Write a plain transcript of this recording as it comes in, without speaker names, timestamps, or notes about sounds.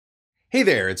Hey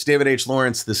there, it's David H.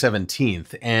 Lawrence the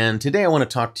 17th, and today I want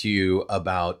to talk to you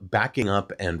about backing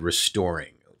up and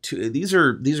restoring. These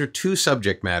are two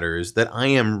subject matters that I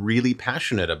am really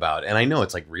passionate about, and I know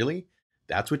it's like, really?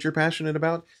 That's what you're passionate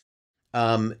about?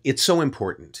 It's so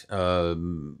important. Our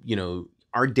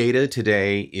data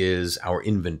today is our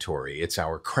inventory. It's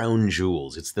our crown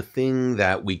jewels. It's the thing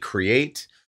that we create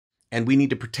and we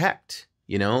need to protect,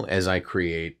 as I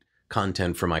create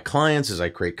content for my clients, as I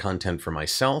create content for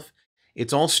myself.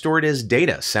 It's all stored as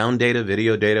data, sound data,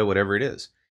 video data, whatever it is.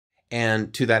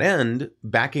 And to that end,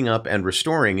 backing up and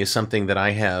restoring is something that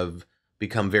I have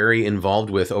become very involved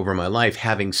with over my life,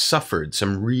 having suffered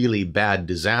some really bad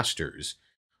disasters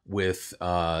with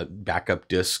backup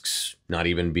disks not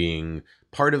even being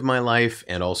part of my life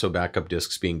and also backup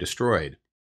disks being destroyed.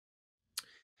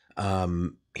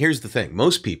 Here's the thing.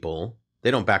 Most people,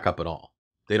 they don't back up at all.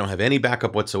 They don't have any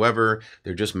backup whatsoever.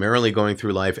 They're just merrily going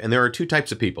through life. And there are two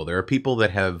types of people. There are people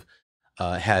that have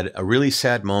had a really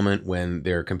sad moment when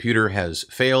their computer has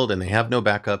failed and they have no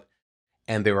backup.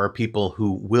 And there are people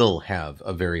who will have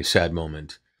a very sad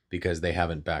moment because they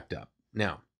haven't backed up.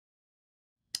 Now,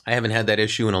 I haven't had that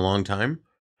issue in a long time.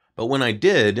 But when I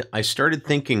did, I started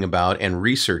thinking about and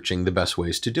researching the best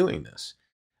ways to doing this.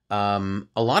 A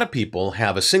lot of people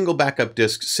have a single backup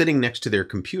disk sitting next to their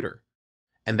computer.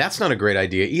 And that's not a great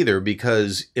idea either,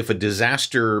 because if a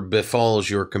disaster befalls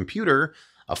your computer,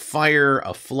 a fire,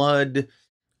 a flood,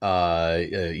 some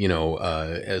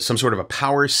sort of a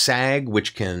power sag,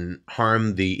 which can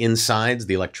harm the insides,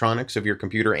 the electronics of your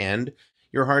computer and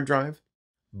your hard drive,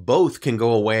 both can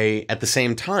go away at the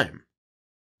same time.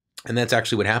 And that's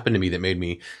actually what happened to me that made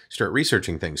me start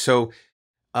researching things. So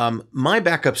my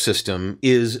backup system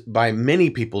is, by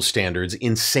many people's standards,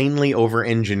 insanely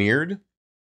over-engineered.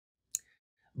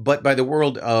 But by the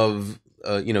world of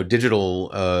digital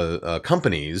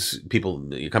companies,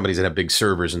 companies that have big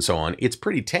servers and so on, it's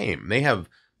pretty tame. They have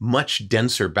much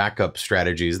denser backup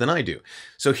strategies than I do.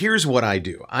 So here's what I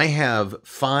do. I have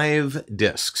four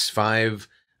disks. I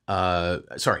have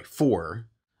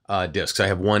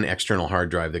one external hard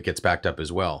drive that gets backed up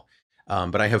as well.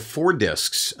 But I have 4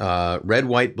 disks, red,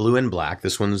 white, blue, and black.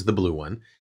 This one's the blue one.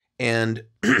 And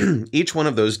each one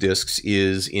of those disks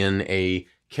is in a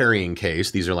carrying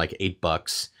case. These are like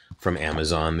 $8 from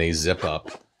Amazon. They zip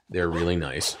up. They're really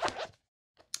nice.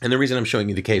 And the reason I'm showing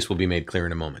you the case will be made clear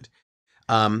in a moment.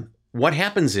 What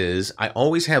happens is I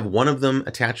always have one of them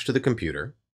attached to the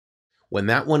computer. When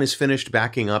that one is finished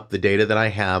backing up the data that I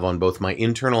have on both my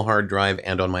internal hard drive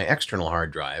and on my external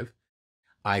hard drive,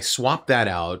 I swap that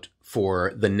out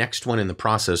for the next one in the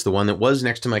process. The one that was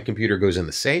next to my computer goes in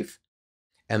the safe,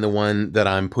 and the one that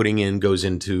I'm putting in goes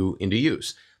into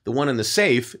use. The one in the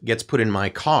safe gets put in my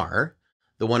car.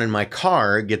 The one in my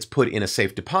car gets put in a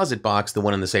safe deposit box. The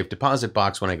one in the safe deposit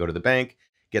box, when I go to the bank,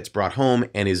 gets brought home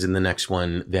and is in the next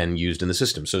one then used in the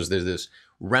system. So there's this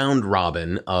round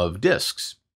robin of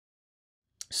disks.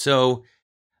 So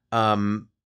that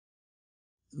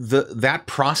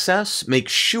process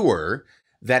makes sure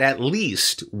that at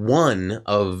least one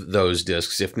of those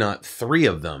disks, if not 3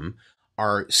 of them,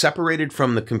 are separated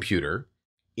from the computer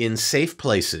in safe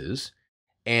places.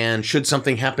 And should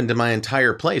something happen to my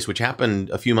entire place, which happened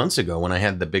a few months ago when I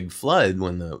had the big flood,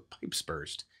 when the pipes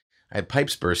burst. I had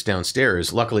pipes burst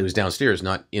downstairs. Luckily, it was downstairs,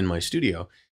 not in my studio.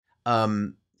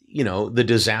 The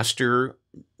disaster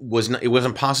it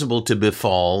wasn't possible to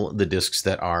befall the disks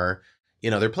that are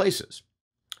in other places.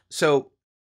 So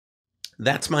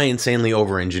that's my insanely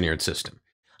over-engineered system.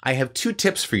 I have 2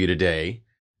 tips for you today,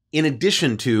 in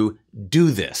addition to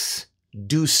do this.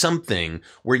 Do something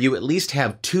where you at least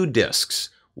have 2 disks,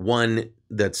 one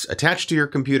that's attached to your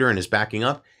computer and is backing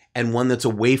up, and one that's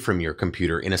away from your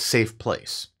computer in a safe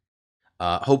place.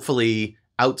 Hopefully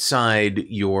outside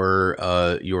your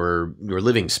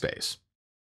living space.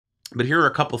 But here are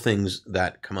a couple things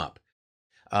that come up.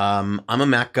 I'm a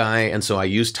Mac guy, and so I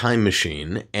use Time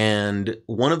Machine. And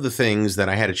one of the things that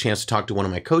I had a chance to talk to one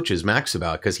of my coaches, Max,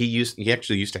 about, because he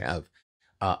actually used to have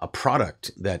a product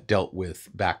that dealt with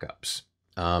backups.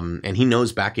 And he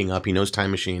knows backing up, he knows Time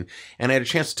Machine. And I had a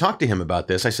chance to talk to him about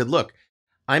this. I said, look,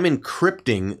 I'm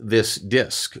encrypting this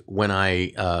disk when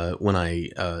I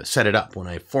set it up, when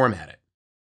I format it.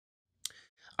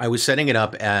 I was setting it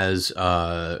up as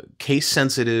case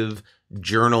sensitive,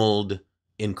 journaled,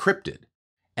 encrypted.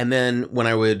 And then when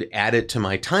I would add it to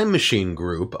my Time Machine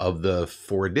group of the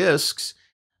 4 disks,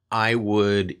 I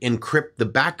would encrypt the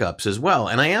backups as well.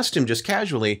 And I asked him just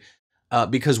casually,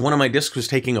 because one of my disks was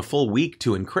taking a full week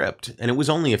to encrypt, and it was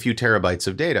only a few terabytes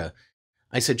of data.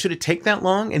 I said, should it take that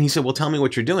long? And he said, well, tell me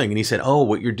what you're doing. And he said, oh,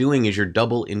 what you're doing is you're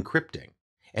double encrypting.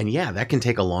 And yeah, that can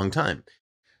take a long time.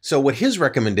 So what his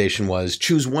recommendation was,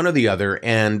 choose one or the other,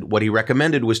 and what he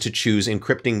recommended was to choose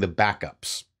encrypting the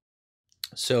backups.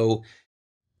 So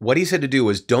what he said to do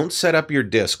was, don't set up your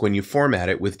disk when you format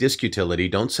it with disk utility.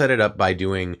 Don't set it up by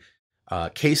doing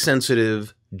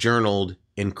case-sensitive, journaled,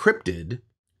 encrypted.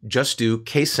 Just do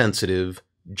case-sensitive,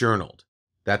 journaled.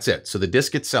 That's it. So the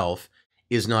disk itself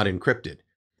is not encrypted.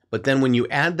 But then when you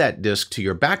add that disk to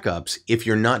your backups, if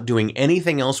you're not doing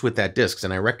anything else with that disk,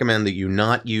 and I recommend that you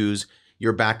not use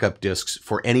your backup disks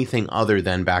for anything other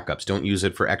than backups. Don't use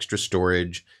it for extra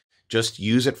storage. Just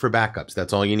use it for backups.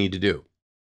 That's all you need to do.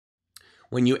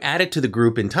 When you add it to the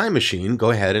group in Time Machine, go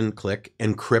ahead and click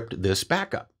Encrypt this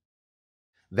backup.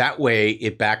 That way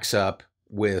it backs up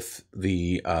with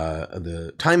the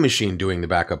Time Machine doing the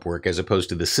backup work as opposed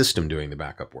to the system doing the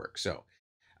backup work. So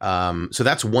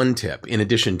that's one tip in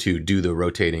addition to do the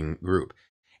rotating group.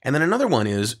 And then another one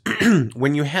is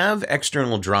when you have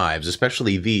external drives,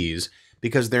 especially these,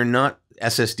 because they're not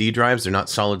SSD drives, they're not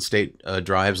solid state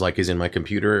drives like is in my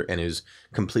computer and is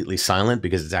completely silent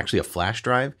because it's actually a flash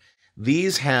drive.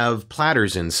 These have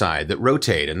platters inside that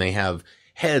rotate, and they have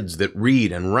heads that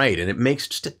read and write, and it makes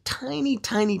just a tiny,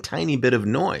 tiny, tiny bit of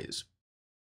noise.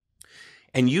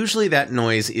 And usually that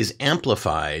noise is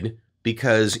amplified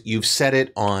because you've set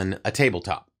it on a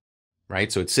tabletop,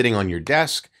 right? So it's sitting on your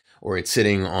desk, or it's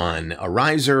sitting on a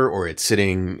riser, or it's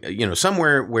sitting,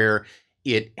 somewhere where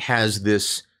it has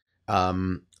this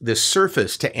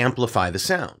surface to amplify the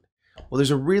sound. Well,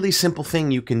 there's a really simple thing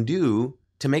you can do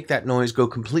to make that noise go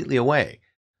completely away.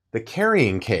 The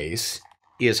carrying case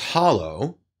is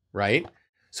hollow, right?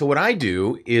 So what I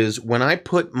do is when I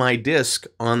put my disk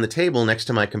on the table next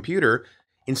to my computer,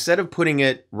 instead of putting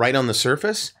it right on the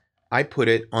surface, I put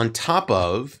it on top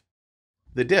of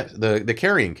the disk, the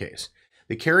carrying case.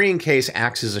 The carrying case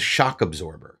acts as a shock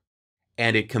absorber,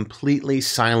 and it completely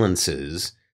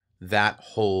silences that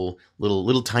whole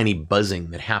little tiny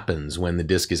buzzing that happens when the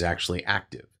disk is actually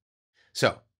active.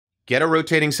 So get a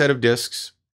rotating set of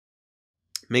disks.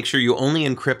 Make sure you only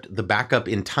encrypt the backup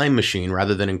in Time Machine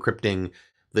rather than encrypting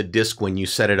the disk when you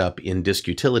set it up in Disk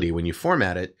Utility, when you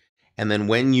format it. And then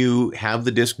when you have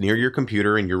the disk near your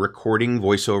computer and you're recording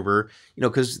voiceover,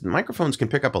 because microphones can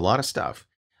pick up a lot of stuff,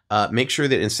 make sure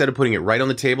that instead of putting it right on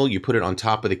the table, you put it on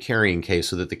top of the carrying case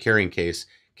so that the carrying case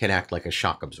can act like a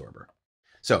shock absorber.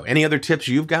 So any other tips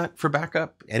you've got for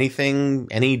backup? Anything,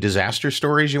 any disaster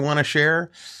stories you want to share?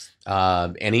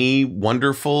 Any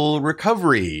wonderful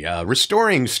recovery,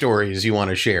 restoring stories you want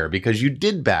to share because you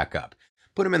did back up?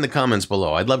 Put them in the comments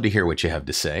below. I'd love to hear what you have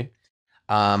to say.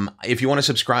 If you want to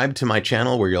subscribe to my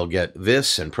channel where you'll get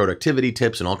this and productivity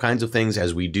tips and all kinds of things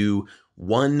as we do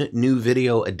one new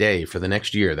video a day for the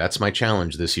next year. That's my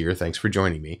challenge this year. Thanks for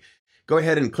joining me. Go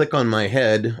ahead and click on my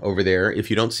head over there. If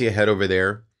you don't see a head over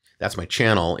there, that's my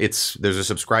channel. There's a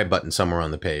subscribe button somewhere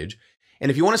on the page. And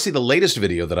if you want to see the latest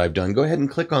video that I've done, go ahead and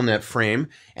click on that frame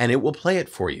and it will play it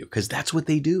for you because that's what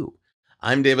they do.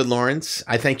 I'm David Lawrence.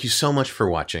 I thank you so much for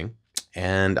watching,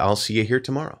 and I'll see you here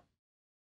tomorrow.